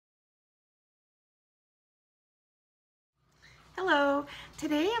Hello,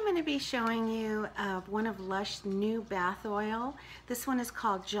 today I'm going to be showing you one of Lush's new bath oil. This one is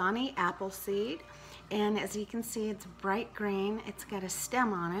called Johnny Appleseed, and as you can see it's bright green. It's got a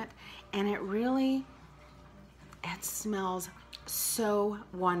stem on it, and it smells so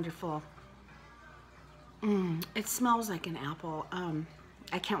wonderful. It smells like an apple.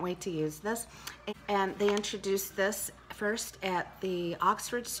 I can't wait to use this. And they introduced this first at the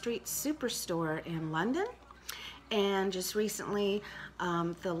Oxford Street Superstore in London. And just recently,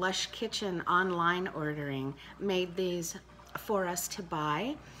 the Lush Kitchen online ordering made these for us to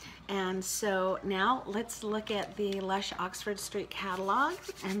buy. And so now let's look at the Lush Oxford Street catalog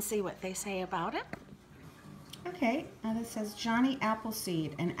and see what they say about it. Okay, now this says Johnny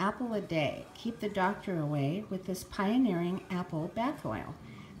Appleseed, an apple a day. Keep the doctor away with this pioneering apple bath oil.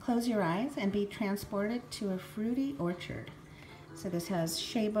 Close your eyes and be transported to a fruity orchard. So this has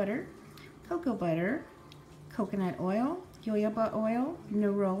shea butter, cocoa butter, coconut oil, jojoba oil,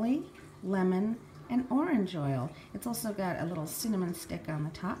 neroli, lemon, and orange oil. It's also got a little cinnamon stick on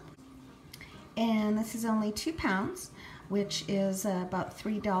the top. And this is only 2 pounds, which is about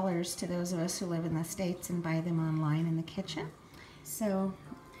 $3 to those of us who live in the States and buy them online in the kitchen. So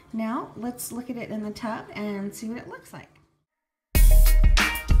now let's look at it in the tub and see what it looks like.